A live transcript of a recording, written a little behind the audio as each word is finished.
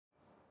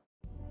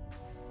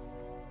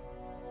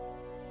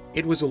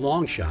It was a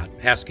long shot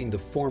asking the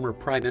former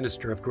Prime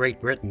Minister of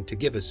Great Britain to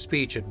give a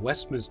speech at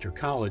Westminster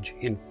College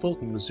in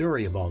Fulton,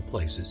 Missouri, of all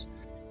places,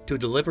 to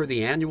deliver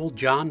the annual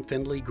John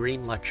Findlay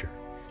Green Lecture.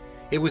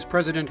 It was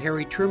President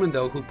Harry Truman,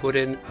 though, who put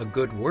in a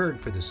good word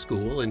for the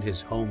school in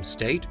his home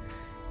state,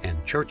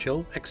 and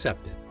Churchill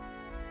accepted.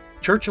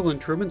 Churchill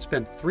and Truman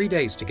spent 3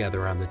 days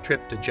together on the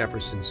trip to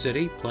Jefferson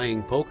City,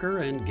 playing poker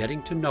and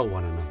getting to know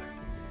one another.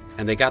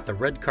 And they got the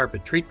red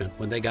carpet treatment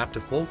when they got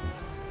to Fulton.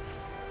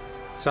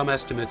 Some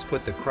estimates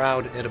put the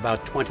crowd at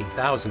about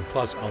 20,000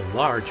 plus a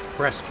large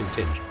press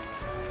contingent.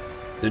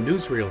 The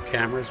newsreel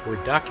cameras were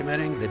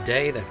documenting the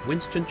day that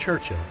Winston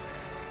Churchill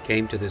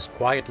came to this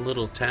quiet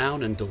little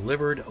town and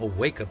delivered a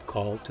wake-up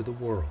call to the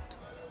world.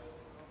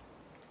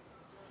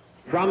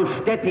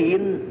 From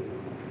Stettin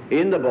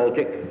in the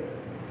Baltic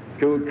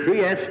to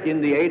Trieste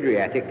in the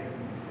Adriatic,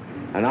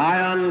 an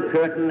iron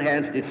curtain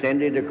has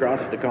descended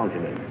across the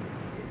continent.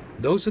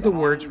 Those are the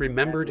words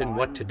remembered in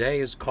what today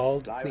is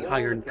called the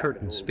Iron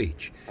Curtain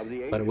speech.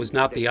 But it was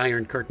not the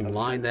Iron Curtain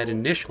line that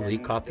initially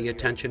caught the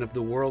attention of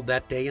the world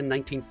that day in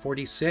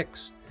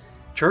 1946.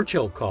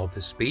 Churchill called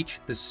the speech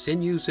the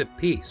sinews of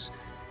peace,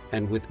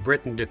 and with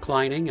Britain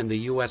declining and the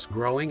U.S.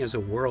 growing as a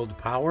world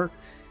power,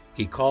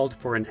 he called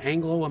for an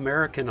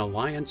Anglo-American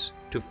alliance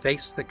to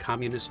face the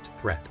communist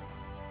threat.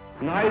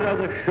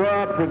 Neither the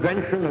sure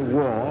prevention of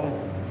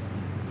war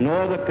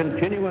nor the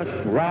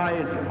continuous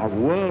rise of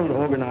world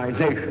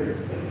organization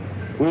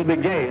will be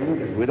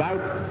gained without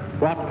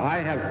what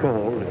I have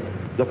called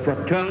the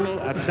fraternal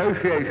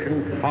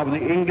association of the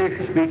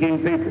English-speaking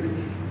peoples.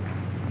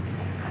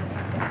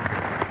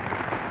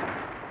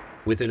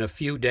 Within a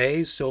few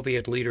days,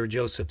 Soviet leader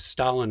Joseph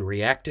Stalin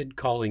reacted,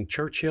 calling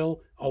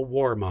Churchill a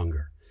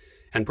warmonger.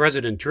 And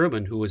President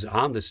Truman, who was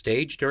on the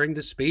stage during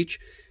the speech,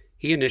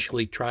 he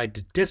initially tried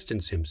to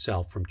distance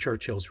himself from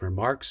Churchill's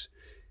remarks.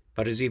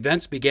 But as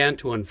events began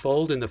to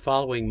unfold in the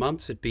following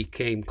months, it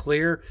became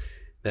clear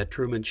that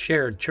Truman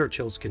shared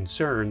Churchill's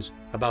concerns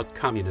about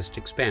communist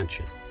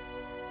expansion.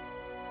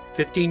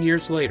 15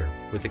 years later,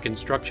 with the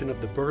construction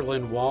of the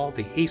Berlin Wall,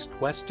 the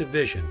East-West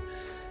division,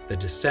 the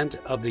descent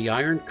of the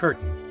Iron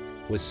Curtain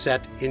was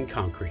set in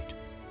concrete.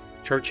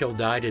 Churchill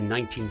died in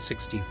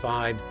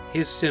 1965.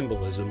 His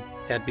symbolism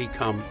had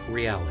become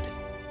reality.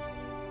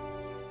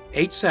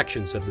 8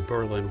 sections of the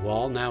Berlin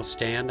Wall now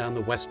stand on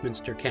the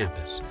Westminster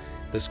campus.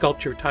 The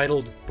sculpture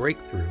titled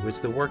Breakthrough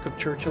is the work of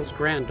Churchill's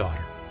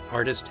granddaughter,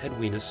 artist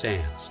Edwina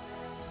Sands.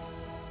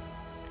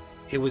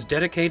 It was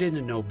dedicated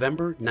in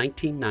November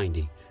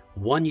 1990,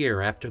 1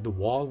 year after the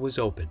wall was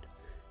opened.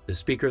 The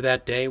speaker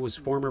that day was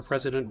former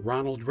President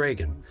Ronald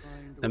Reagan,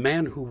 the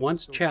man who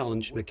once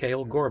challenged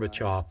Mikhail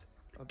Gorbachev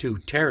to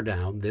tear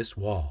down this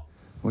wall.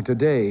 Well,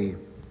 today,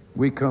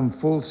 we come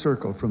full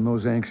circle from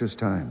those anxious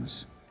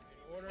times.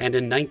 And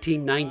in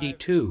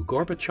 1992,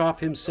 Gorbachev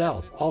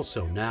himself,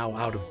 also now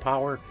out of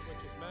power,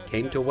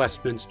 came to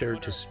Westminster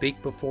to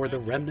speak before the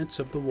remnants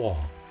of the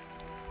wall.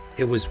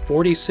 It was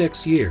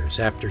 46 years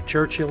after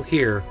Churchill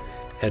here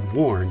had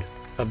warned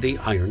of the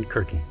Iron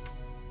Curtain.